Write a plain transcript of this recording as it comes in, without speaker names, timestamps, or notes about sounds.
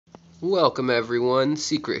Welcome everyone,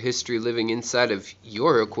 secret history living inside of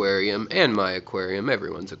your aquarium and my aquarium,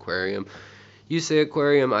 everyone's aquarium. You say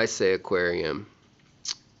aquarium, I say aquarium,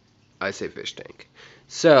 I say fish tank.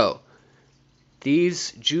 So,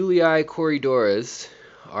 these Julii Corydoras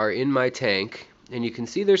are in my tank, and you can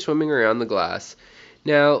see they're swimming around the glass.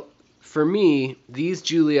 Now, for me, these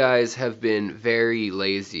Juliis have been very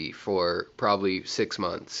lazy for probably 6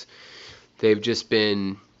 months. They've just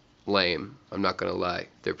been lame. I'm not going to lie.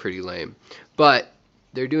 They're pretty lame. But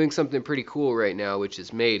they're doing something pretty cool right now, which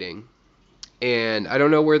is mating. And I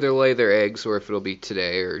don't know where they'll lay their eggs or if it'll be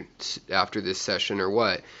today or after this session or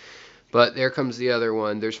what. But there comes the other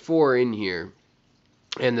one. There's 4 in here.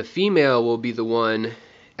 And the female will be the one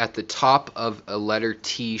at the top of a letter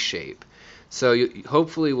T shape. So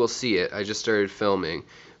hopefully we'll see it. I just started filming.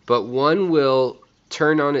 But one will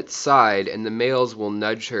turn on its side and the males will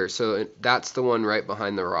nudge her. So that's the one right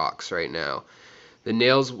behind the rocks right now. The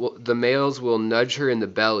males will nudge her in the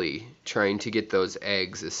belly, trying to get those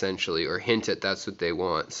eggs essentially, or hint at that's what they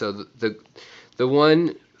want. So the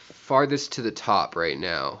one farthest to the top right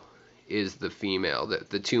now is the female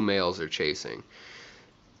that the 2 males are chasing.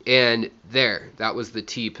 And that was the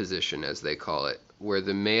T position, as they call it, where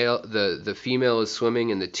the female is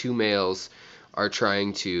swimming and the 2 males are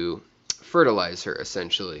trying to fertilize her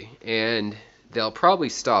essentially. And they'll probably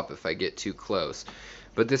stop if I get too close.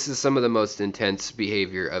 But this is some of the most intense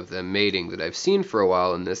behavior of them mating that I've seen for a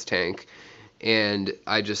while in this tank. And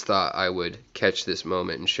I just thought I would catch this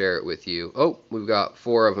moment and share it with you. Oh, we've got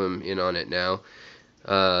 4 of them in on it now.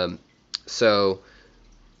 So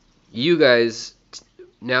you guys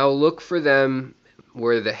now look for them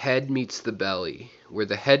where the head meets the belly. Where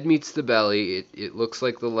the head meets the belly, it looks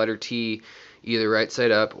like the letter T, either right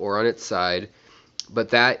side up or on its side. But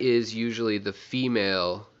that is usually the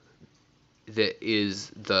female that is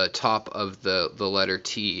the top of the letter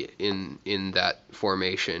T in that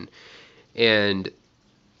formation. And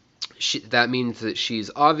that means that she's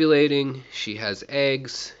ovulating, she has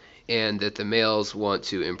eggs, and that the males want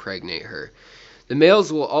to impregnate her. The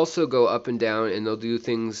males will also go up and down, and they'll do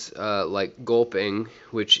things like gulping,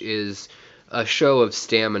 which is a show of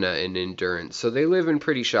stamina and endurance. So they live in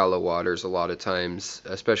pretty shallow waters a lot of times,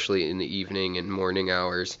 especially in the evening and morning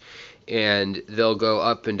hours. And they'll go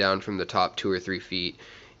up and down from the top 2 or 3 feet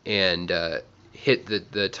and hit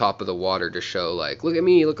the top of the water to show, like, look at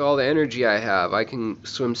me, look all the energy I have. I can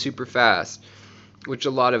swim super fast, which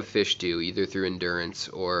a lot of fish do, either through endurance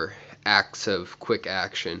or acts of quick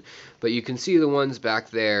action. But you can see the ones back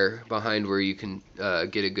there behind where you can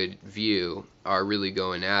get a good view are really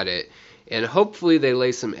going at it. And hopefully they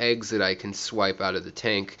lay some eggs that I can swipe out of the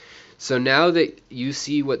tank. So now that you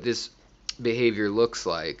see what this behavior looks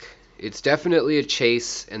like, it's definitely a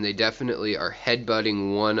chase, and they definitely are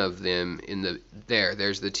headbutting one of them in the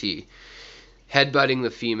there's the T. Headbutting the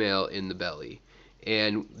female in the belly.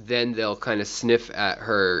 And then they'll kind of sniff at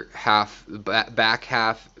her back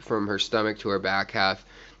half from her stomach to her back half,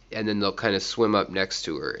 and then they'll kind of swim up next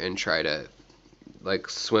to her and try to like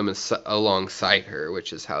swim alongside her,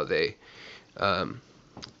 which is how they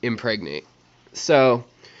impregnate. So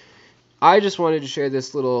I just wanted to share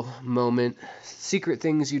this little moment. Secret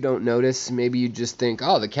things you don't notice. Maybe you just think,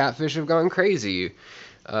 oh, the catfish have gone crazy.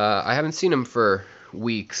 I haven't seen them for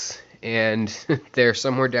weeks, and they're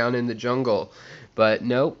somewhere down in the jungle. But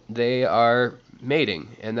nope, they are mating,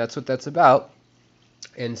 and that's what that's about.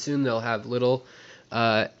 And soon they'll have little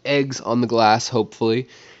eggs on the glass, hopefully.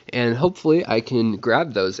 And hopefully I can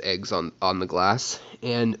grab those eggs on the glass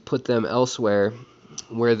and put them elsewhere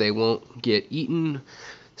where they won't get eaten,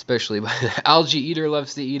 especially by the algae eater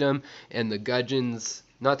loves to eat them, and the gudgeons,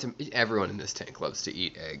 everyone in this tank loves to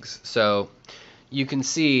eat eggs. So you can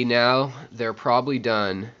see now they're probably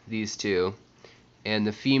done, these 2, and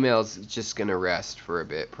the female's just going to rest for a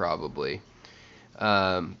bit probably,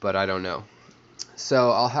 but I don't know. So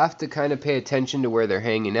I'll have to kind of pay attention to where they're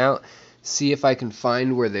hanging out, see if I can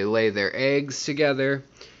find where they lay their eggs together.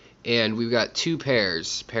 And we've got 2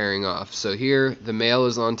 pairs pairing off. So here, the male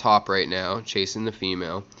is on top right now, chasing the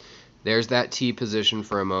female. There's that T position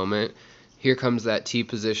for a moment. Here comes that T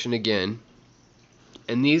position again.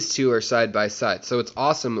 And these 2 are side by side. So it's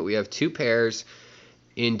awesome that we have 2 pairs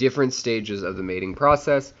in different stages of the mating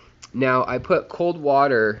process. Now, I put cold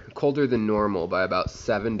water, colder than normal by about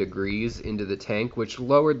 7 degrees into the tank, which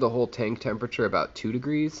lowered the whole tank temperature about 2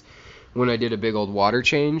 degrees when I did a big old water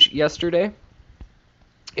change yesterday.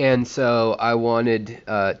 And so I wanted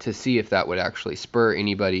to see if that would actually spur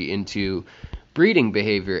anybody into breeding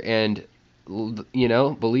behavior. And you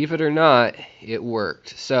know, believe it or not, it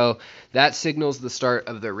worked. So that signals the start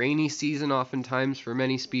of the rainy season oftentimes for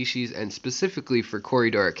many species, and specifically for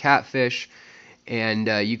Corydora catfish. And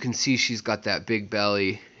you can see she's got that big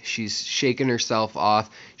belly. She's shaking herself off.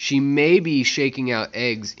 She may be shaking out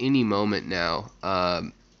eggs any moment now.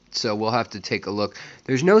 So we'll have to take a look.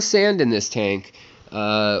 There's no sand in this tank,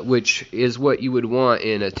 which is what you would want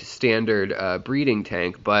in a standard breeding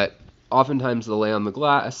tank, but oftentimes they'll lay on the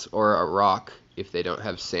glass or a rock if they don't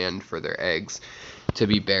have sand for their eggs to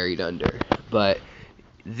be buried under. But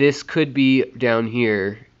this could be down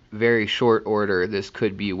here, very short order. This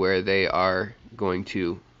could be where they are going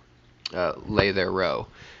to lay their row.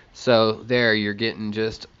 So there you're getting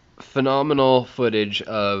just phenomenal footage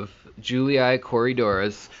of Julii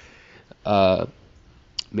Corydoras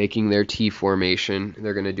making their T formation.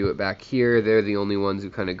 They're going to do it back here. They're the only ones who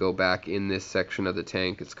kind of go back in this section of the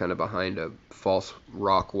tank. It's kind of behind a false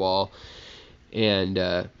rock wall. And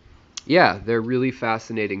yeah, they're really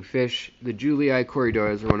fascinating fish. The Julii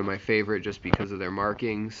Corydoras are one of my favorite just because of their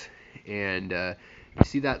markings. And you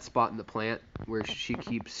see that spot in the plant where she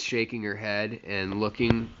keeps shaking her head and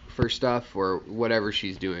looking for stuff or whatever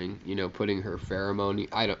she's doing, you know, putting her pheromone.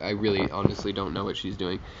 I really honestly don't know what she's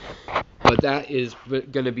doing. But that is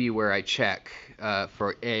going to be where I check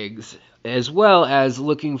for eggs, as well as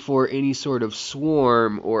looking for any sort of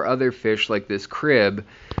swarm or other fish like this crib,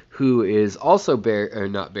 who is also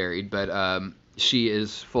not buried, but she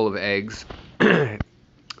is full of eggs. I'm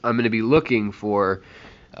going to be looking for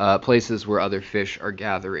places where other fish are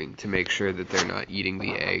gathering to make sure that they're not eating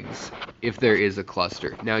the eggs if there is a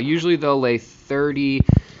cluster. Now, usually they'll lay 30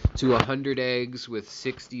 to 100 eggs, with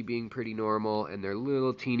 60 being pretty normal, and they're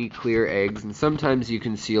little teeny clear eggs, and sometimes you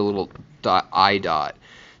can see a little eye dot.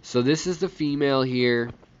 So this is the female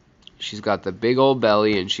here. She's got the big old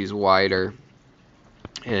belly, and she's wider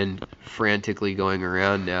and frantically going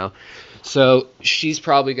around now. So she's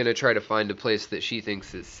probably going to try to find a place that she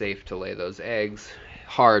thinks is safe to lay those eggs,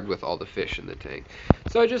 hard with all the fish in the tank.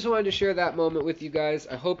 So I just wanted to share that moment with you guys.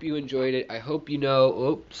 I hope you enjoyed it. I hope you know,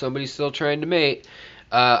 oh, somebody's still trying to mate.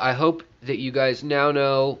 I hope that you guys now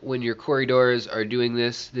know when your Corydoras are doing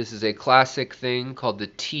this. This is a classic thing called the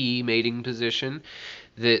T mating position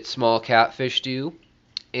that small catfish do.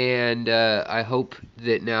 And I hope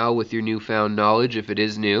that now with your newfound knowledge, if it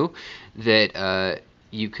is new, that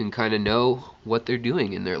you can kind of know what they're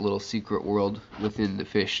doing in their little secret world within the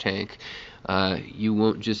fish tank. You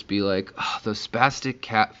won't just be like, oh, those spastic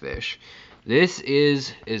catfish. This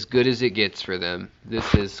is as good as it gets for them.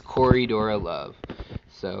 This is Corydora love.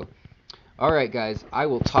 So, alright guys, I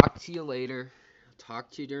will talk to you later.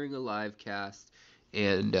 Talk to you during a live cast.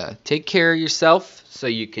 And take care of yourself so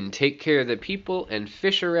you can take care of the people and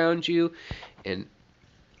fish around you. And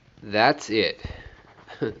that's it.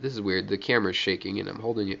 This is weird. The camera's shaking and I'm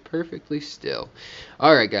holding it perfectly still.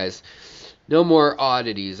 Alright guys, no more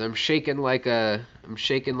oddities. I'm shaking like a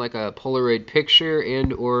Polaroid picture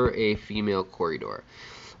and or a female Corydor.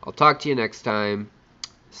 I'll talk to you next time.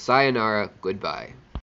 Sayonara. Goodbye.